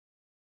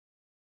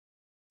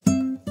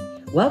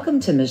Welcome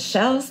to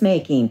Michelle's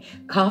Making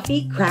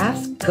Coffee,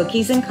 Crafts,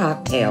 Cookies, and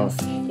Cocktails.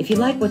 If you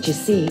like what you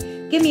see,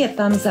 give me a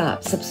thumbs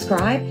up,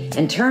 subscribe,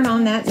 and turn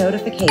on that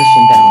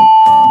notification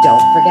bell.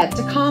 Don't forget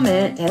to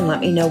comment and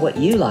let me know what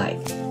you like.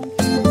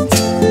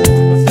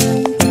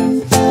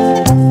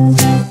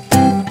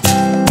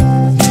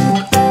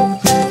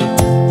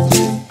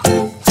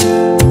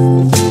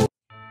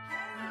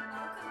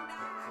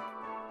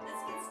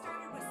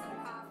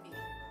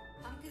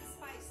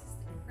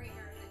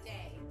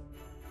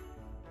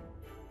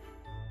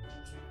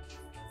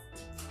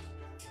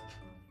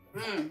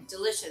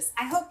 Delicious.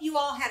 I hope you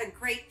all had a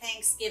great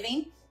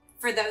Thanksgiving.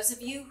 For those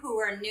of you who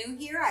are new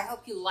here, I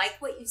hope you like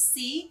what you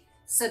see.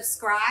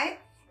 Subscribe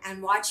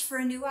and watch for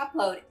a new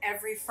upload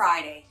every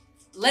Friday.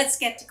 Let's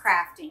get to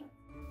crafting.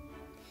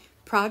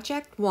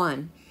 Project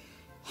 1,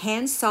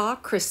 Handsaw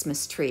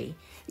Christmas Tree.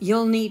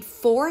 You'll need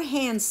 4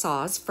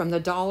 handsaws from the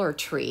Dollar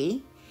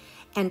Tree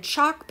and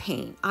chalk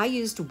paint. I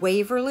used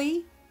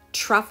Waverly,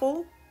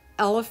 Truffle,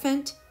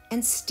 Elephant,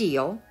 and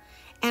Steel,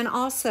 and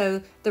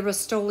also the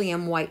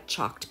Rust-Oleum white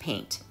chalked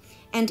paint,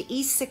 and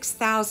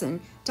E6000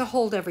 to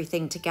hold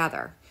everything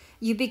together.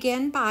 You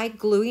begin by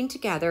gluing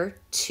together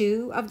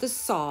 2 of the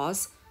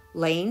saws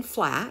laying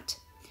flat,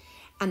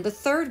 and the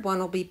third one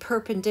will be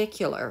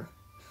perpendicular.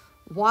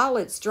 While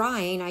it's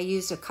drying, I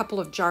used a couple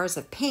of jars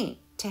of paint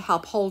to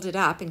help hold it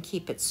up and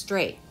keep it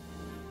straight.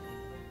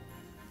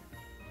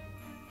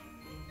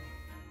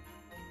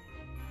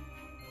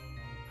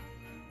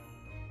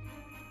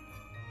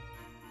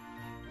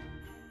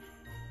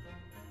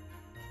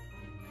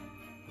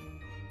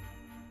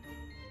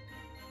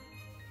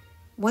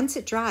 Once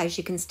it dries,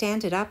 you can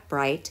stand it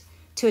upright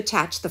to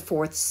attach the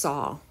 4th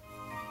saw.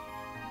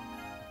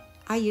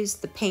 I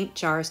used the paint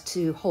jars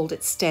to hold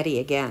it steady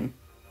again.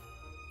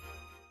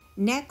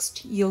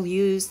 Next, you'll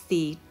use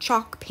the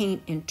chalk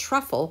paint in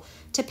Truffle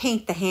to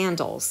paint the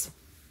handles.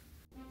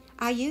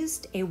 I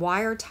used a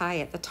wire tie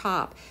at the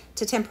top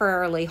to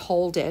temporarily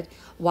hold it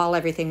while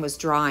everything was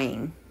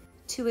drying.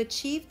 To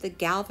achieve the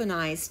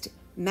galvanized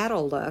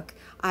metal look,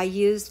 I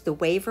used the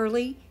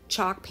Waverly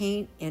chalk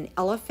paint in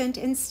Elephant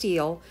and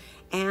Steel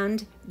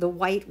and the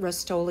white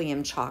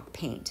Rust-Oleum chalk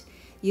paint.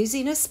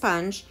 Using a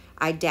sponge,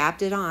 I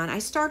dabbed it on. I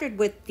started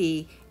with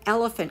the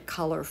Elephant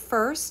color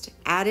first,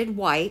 added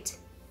white,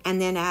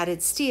 and then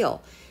added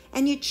Steel.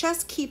 And you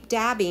just keep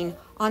dabbing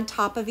on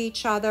top of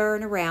each other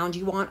and around.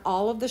 You want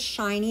all of the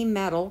shiny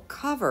metal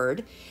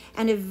covered,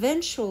 and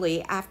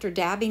eventually, after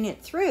dabbing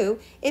it through,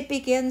 it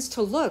begins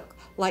to look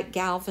like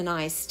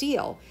galvanized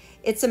steel.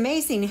 It's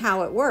amazing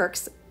how it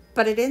works,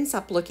 but it ends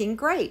up looking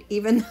great,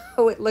 even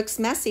though it looks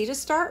messy to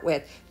start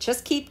with.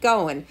 Just keep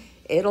going,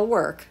 it'll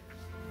work.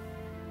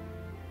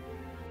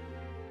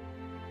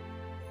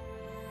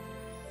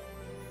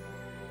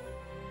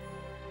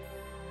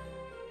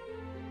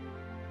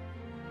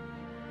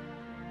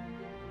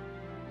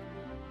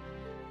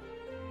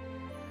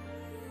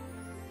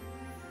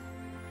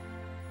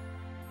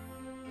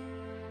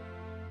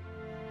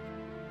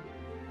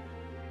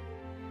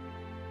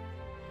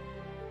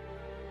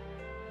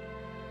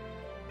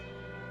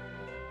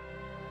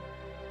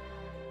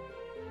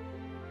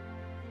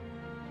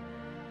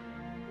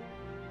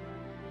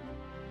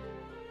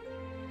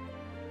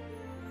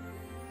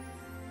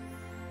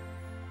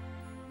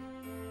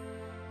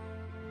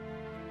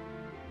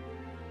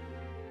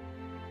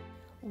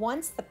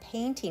 Once the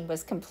painting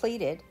was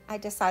completed, I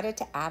decided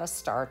to add a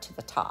star to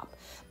the top.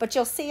 But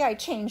you'll see I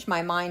changed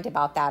my mind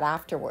about that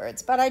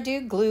afterwards. But I do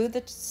glue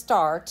the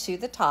star to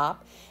the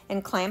top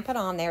and clamp it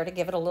on there to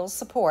give it a little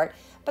support.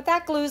 But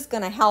that glue is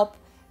going to help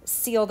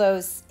seal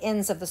those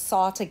ends of the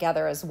saw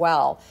together as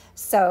well.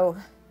 So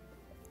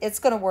it's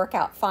going to work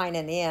out fine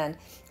in the end.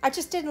 I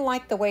just didn't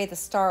like the way the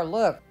star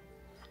looked.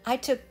 I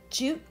took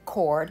jute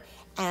cord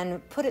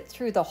and put it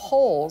through the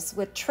holes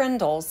with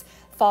trindles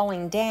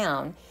falling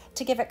down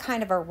to give it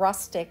kind of a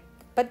rustic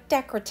but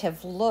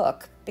decorative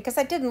look, because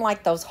I didn't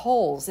like those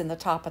holes in the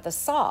top of the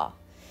saw.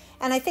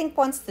 And I think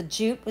once the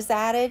jute was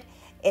added,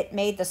 it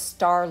made the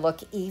star look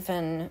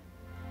even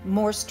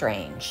more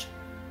strange.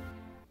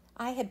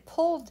 I had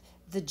pulled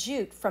the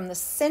jute from the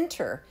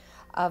center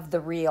of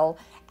the reel,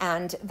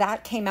 and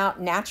that came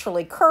out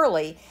naturally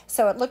curly,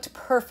 so it looked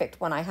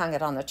perfect when I hung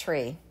it on the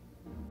tree.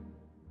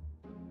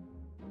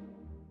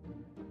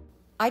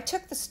 I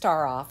took the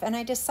star off and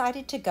I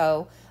decided to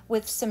go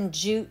with some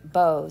jute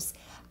bows.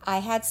 I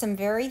had some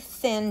very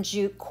thin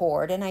jute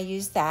cord and I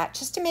used that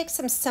just to make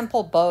some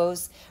simple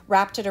bows,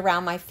 wrapped it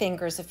around my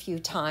fingers a few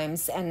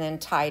times and then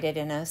tied it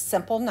in a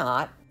simple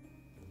knot.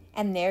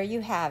 And there you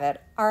have it,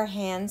 our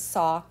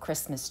handsaw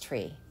Christmas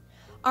tree.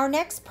 Our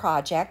next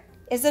project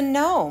is a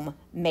gnome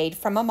made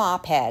from a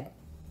mop head.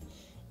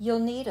 You'll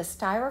need a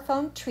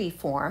styrofoam tree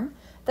form.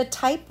 The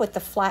type with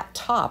the flat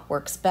top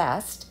works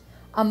best,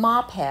 a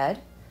mop head,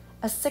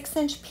 a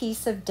 6-inch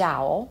piece of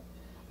dowel,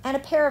 and a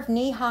pair of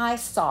knee-high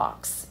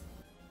socks.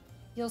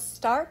 You'll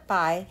start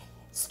by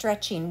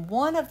stretching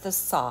one of the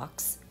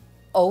socks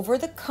over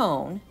the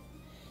cone,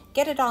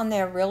 get it on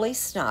there really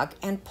snug,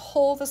 and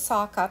pull the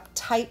sock up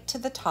tight to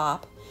the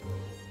top.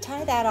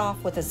 Tie that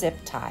off with a zip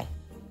tie.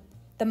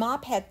 The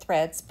mop head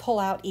threads pull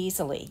out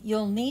easily.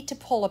 You'll need to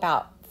pull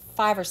about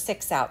 5 or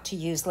 6 out to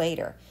use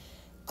later.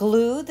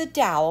 Glue the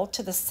dowel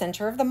to the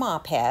center of the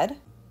mop head.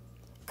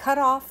 Cut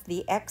off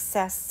the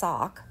excess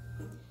sock.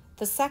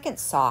 The second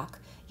sock,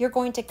 you're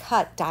going to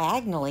cut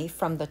diagonally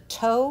from the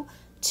toe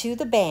to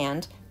the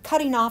band,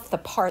 cutting off the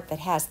part that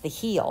has the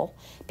heel.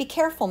 Be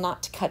careful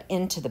not to cut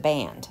into the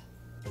band.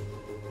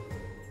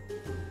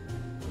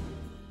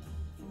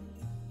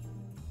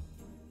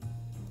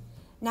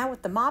 Now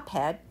with the mop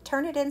head,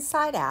 turn it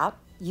inside out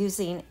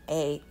using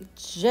a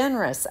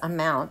generous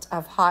amount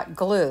of hot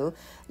glue.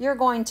 You're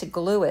going to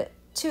glue it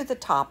to the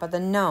top of the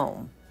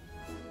gnome.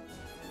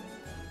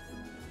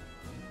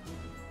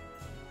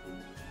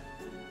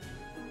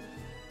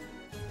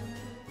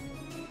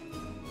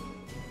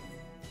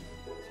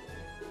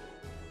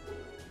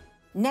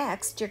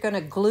 Next, you're going to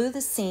glue the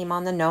seam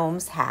on the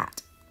gnome's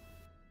hat.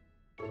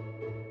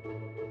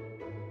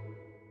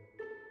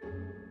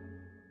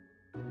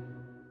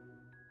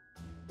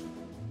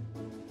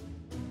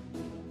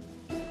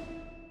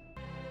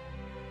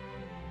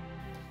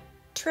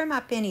 Trim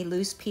up any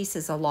loose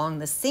pieces along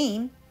the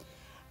seam,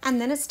 and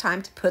then it's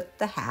time to put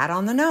the hat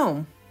on the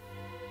gnome.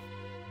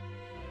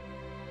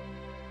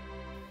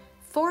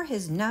 For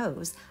his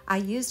nose, I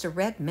used a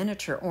red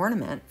miniature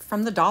ornament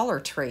from the Dollar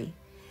Tree.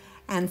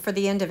 And for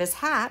the end of his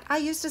hat, I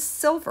used a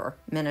silver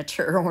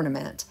miniature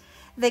ornament.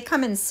 They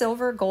come in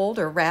silver, gold,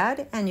 or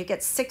red, and you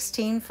get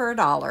 16 for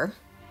 $1.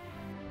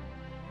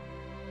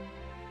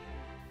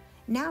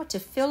 Now to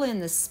fill in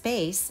the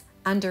space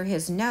under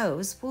his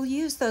nose, we'll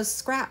use those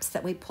scraps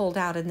that we pulled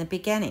out in the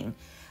beginning.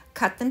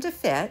 Cut them to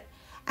fit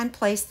and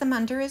place them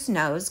under his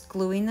nose,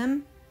 gluing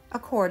them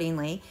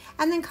accordingly,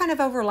 and then kind of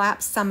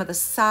overlap some of the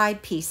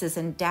side pieces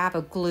and dab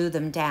of glue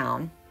them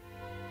down.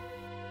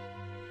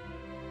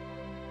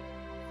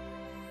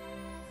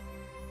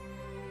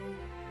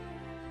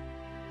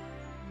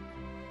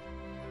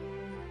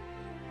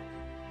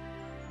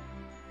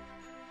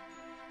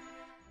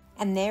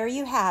 And there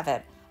you have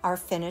it, our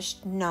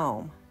finished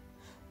gnome.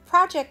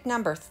 Project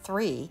number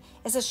 3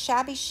 is a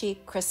shabby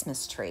chic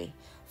Christmas tree.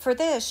 For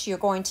this, you're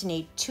going to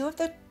need 2 of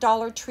the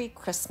Dollar Tree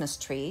Christmas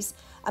trees,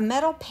 a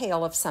metal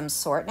pail of some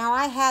sort. Now,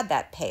 I had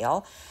that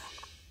pail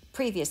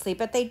previously,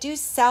 but they do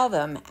sell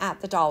them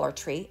at the Dollar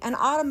Tree, an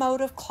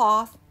automotive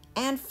cloth,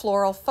 and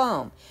floral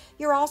foam.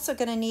 You're also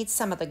going to need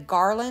some of the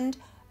garland,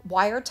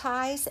 wire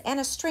ties,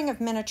 and a string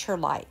of miniature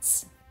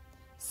lights.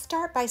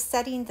 Start by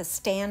setting the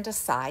stand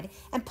aside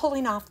and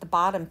pulling off the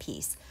bottom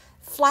piece.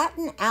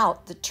 Flatten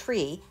out the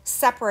tree,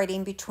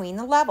 separating between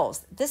the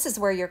levels. This is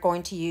where you're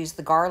going to use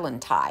the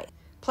garland tie.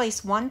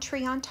 Place one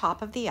tree on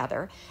top of the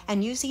other,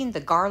 and using the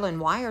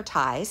garland wire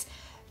ties,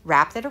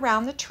 wrap it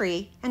around the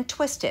tree and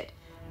twist it.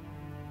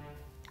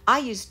 I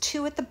used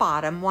 2 at the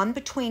bottom, 1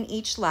 between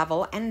each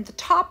level, and the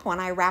top one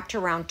I wrapped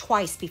around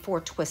twice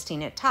before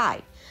twisting it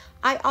tight.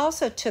 I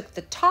also took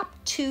the top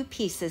 2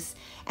 pieces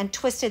and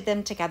twisted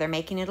them together,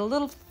 making it a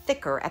little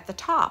thicker at the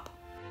top.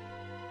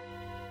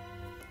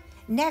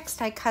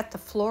 Next, I cut the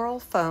floral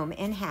foam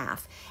in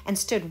half and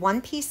stood one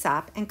piece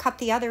up and cut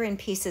the other in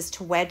pieces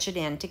to wedge it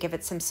in to give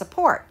it some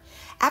support.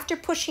 After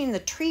pushing the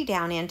tree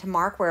down in to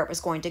mark where it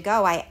was going to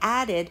go, I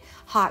added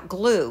hot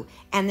glue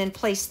and then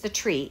placed the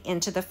tree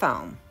into the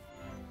foam.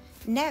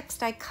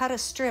 Next, I cut a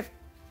strip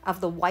of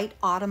the white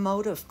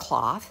automotive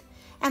cloth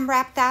and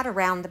wrapped that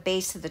around the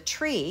base of the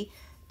tree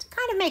to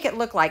kind of make it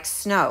look like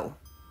snow.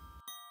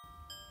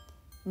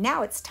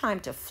 Now it's time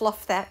to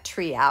fluff that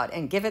tree out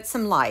and give it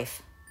some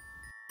life.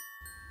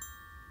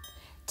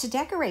 To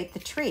decorate the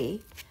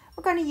tree,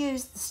 we're going to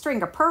use the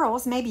string of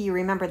pearls. Maybe you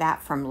remember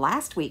that from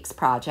last week's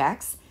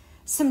projects.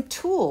 Some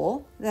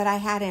tulle that I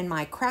had in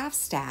my craft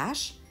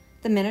stash.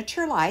 The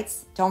miniature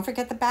lights. Don't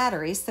forget the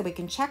batteries so we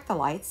can check the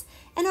lights.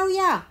 And oh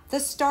yeah, the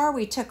star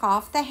we took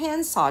off the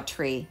handsaw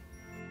tree.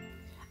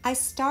 I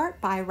start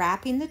by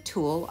wrapping the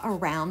tulle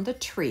around the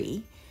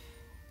tree,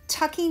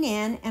 tucking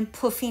in and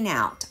puffing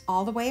out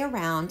all the way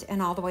around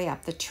and all the way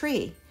up the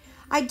tree.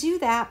 I do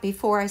that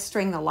before I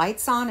string the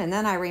lights on, and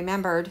then I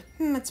remembered,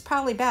 it's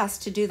probably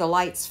best to do the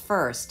lights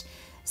first.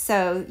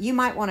 So you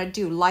might want to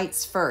do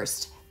lights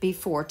first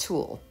before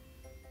tulle.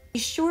 Be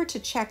sure to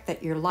check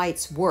that your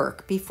lights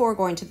work before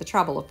going to the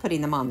trouble of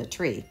putting them on the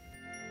tree.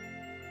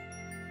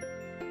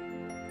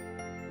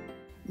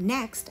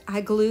 Next, I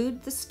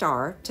glued the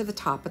star to the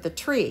top of the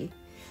tree.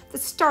 The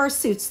star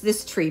suits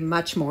this tree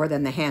much more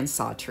than the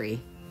handsaw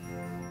tree.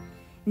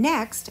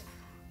 Next,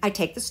 I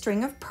take the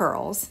string of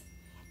pearls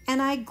and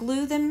I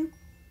glue them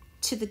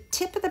to the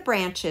tip of the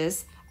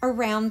branches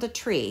around the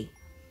tree.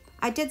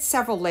 I did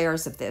several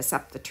layers of this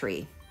up the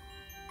tree.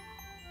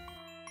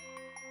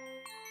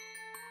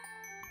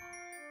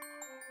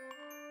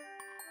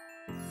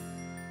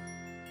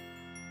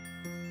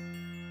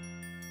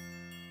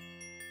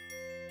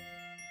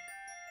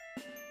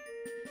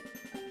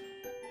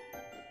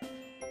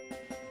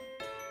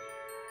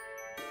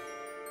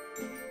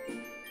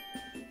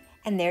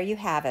 And there you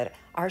have it,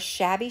 our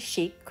shabby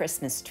chic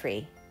Christmas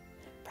tree.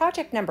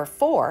 Project number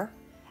 4,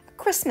 a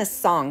Christmas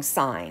song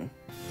sign.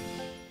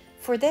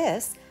 For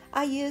this,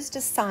 I used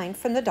a sign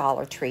from the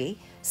Dollar Tree,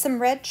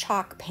 some red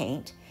chalk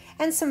paint,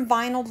 and some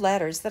vinyl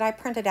letters that I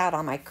printed out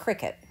on my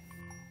Cricut.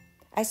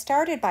 I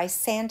started by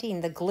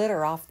sanding the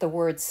glitter off the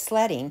word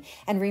sledding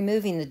and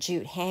removing the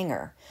jute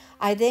hanger.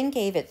 I then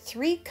gave it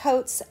 3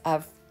 coats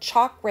of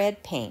chalk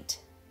red paint.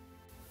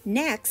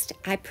 Next,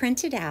 I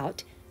printed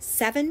out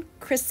 7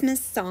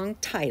 Christmas song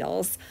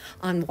titles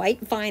on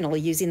white vinyl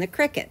using the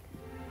Cricut.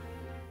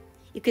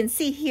 You can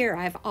see here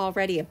I've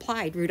already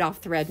applied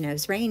Rudolph the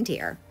Red-Nosed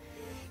Reindeer.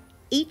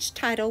 Each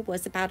title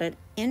was about 1.25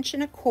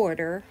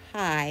 inches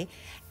high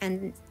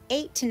and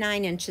 8 to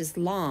 9 inches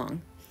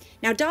long.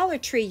 Now, Dollar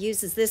Tree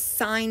uses this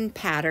sign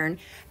pattern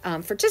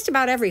for just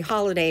about every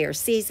holiday or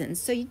season,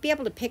 so you'd be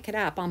able to pick it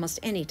up almost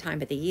any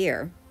time of the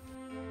year.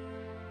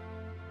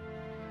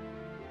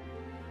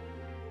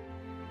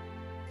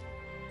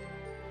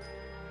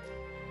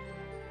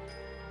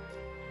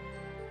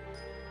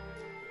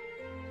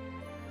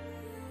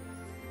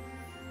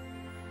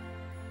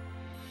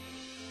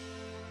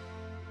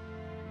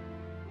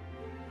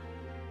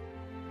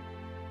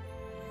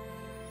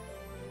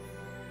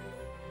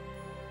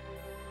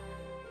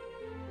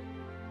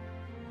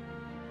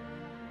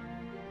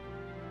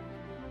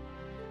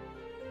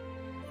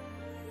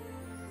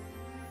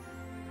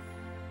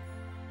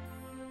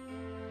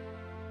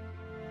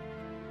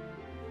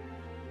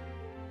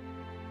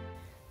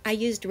 I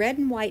used red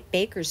and white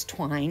baker's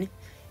twine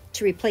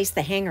to replace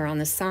the hanger on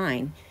the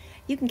sign.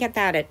 You can get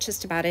that at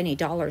just about any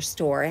dollar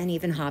store and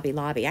even Hobby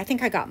Lobby. I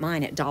think I got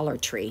mine at Dollar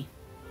Tree.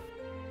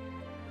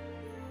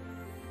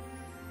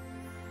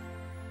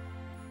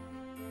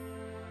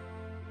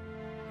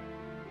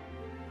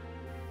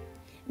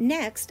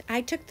 Next,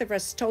 I took the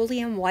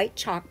Rust-Oleum white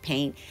chalk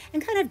paint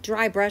and kind of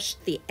dry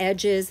brushed the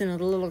edges and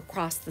a little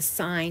across the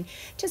sign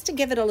just to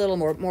give it a little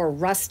more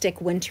rustic,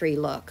 wintry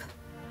look.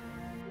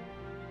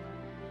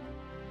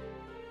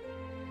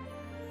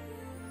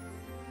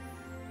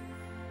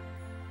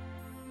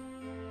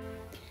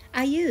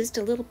 I used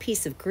a little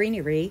piece of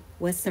greenery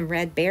with some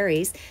red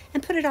berries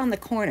and put it on the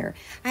corner.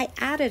 I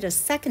added a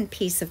second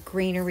piece of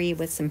greenery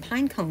with some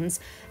pine cones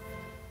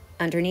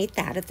underneath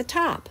that at the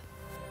top.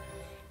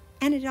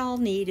 And it all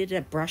needed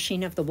a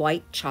brushing of the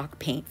white chalk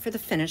paint for the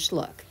finished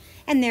look.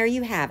 And there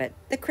you have it,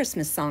 the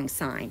Christmas song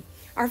sign.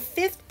 Our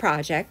 5th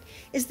project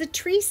is the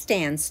tree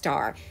stand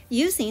star,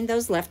 using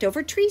those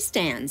leftover tree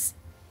stands.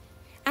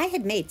 I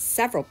had made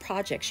several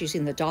projects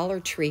using the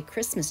Dollar Tree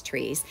Christmas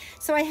trees,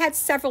 so I had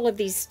several of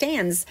these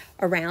stands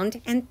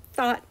around and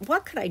thought,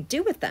 what could I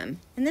do with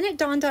them? And then it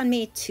dawned on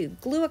me to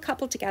glue a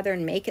couple together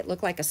and make it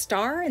look like a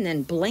star and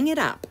then bling it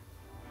up.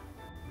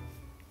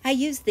 I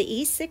used the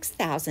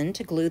E6000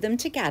 to glue them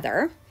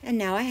together, and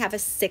now I have a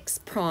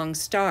 6-prong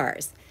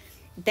stars.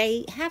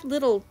 They have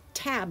little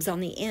tabs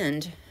on the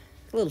end,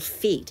 little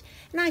feet,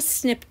 and I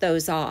snipped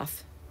those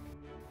off.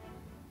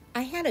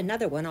 I had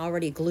another one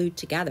already glued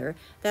together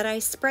that I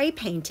spray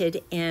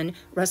painted in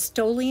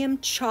Rust-Oleum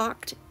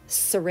chalked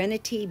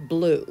Serenity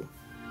Blue.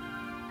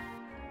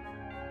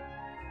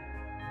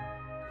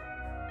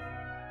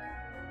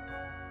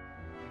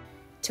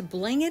 To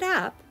bling it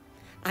up,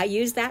 I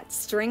used that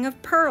string of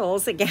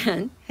pearls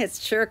again. It's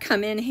sure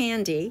come in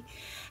handy.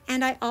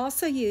 And I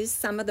also used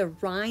some of the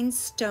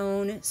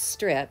rhinestone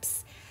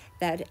strips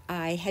that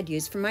I had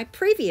used for my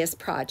previous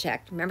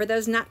project. Remember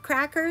those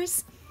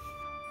nutcrackers?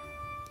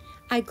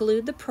 I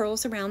glued the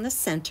pearls around the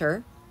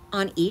center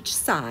on each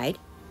side.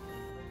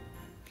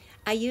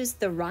 I used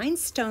the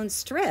rhinestone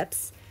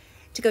strips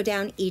to go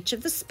down each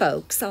of the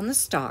spokes on the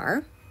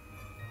star.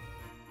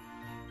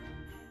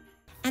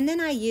 And then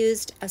I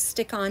used a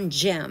stick-on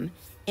gem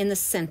in the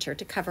center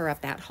to cover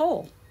up that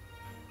hole.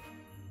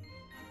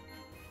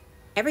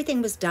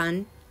 Everything was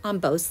done on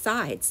both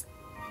sides.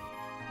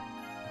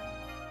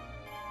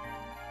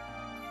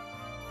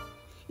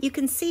 You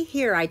can see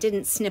here I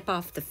didn't snip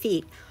off the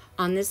feet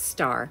on this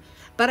star,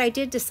 but I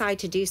did decide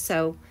to do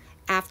so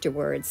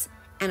afterwards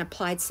and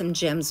applied some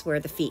gems where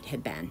the feet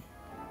had been.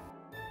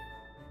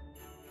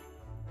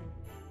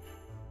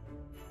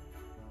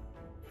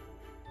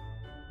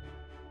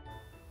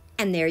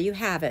 And there you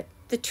have it,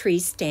 the tree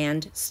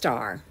stand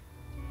star.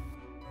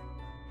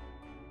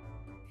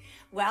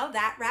 Well,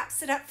 that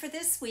wraps it up for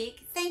this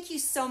week. Thank you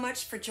so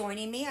much for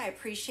joining me. I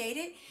appreciate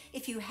it.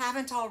 If you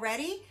haven't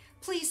already,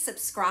 please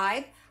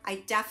subscribe.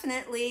 I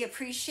definitely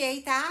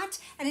appreciate that,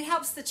 and it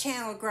helps the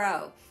channel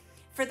grow.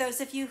 For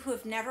those of you who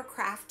have never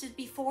crafted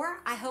before,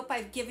 I hope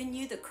I've given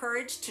you the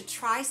courage to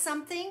try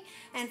something,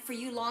 and for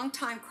you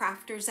longtime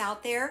crafters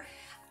out there,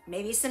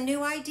 maybe some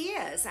new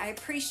ideas. I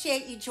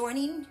appreciate you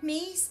joining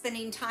me,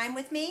 spending time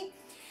with me.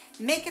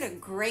 Make it a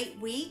great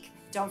week.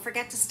 Don't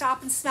forget to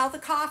stop and smell the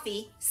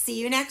coffee. See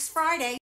you next Friday.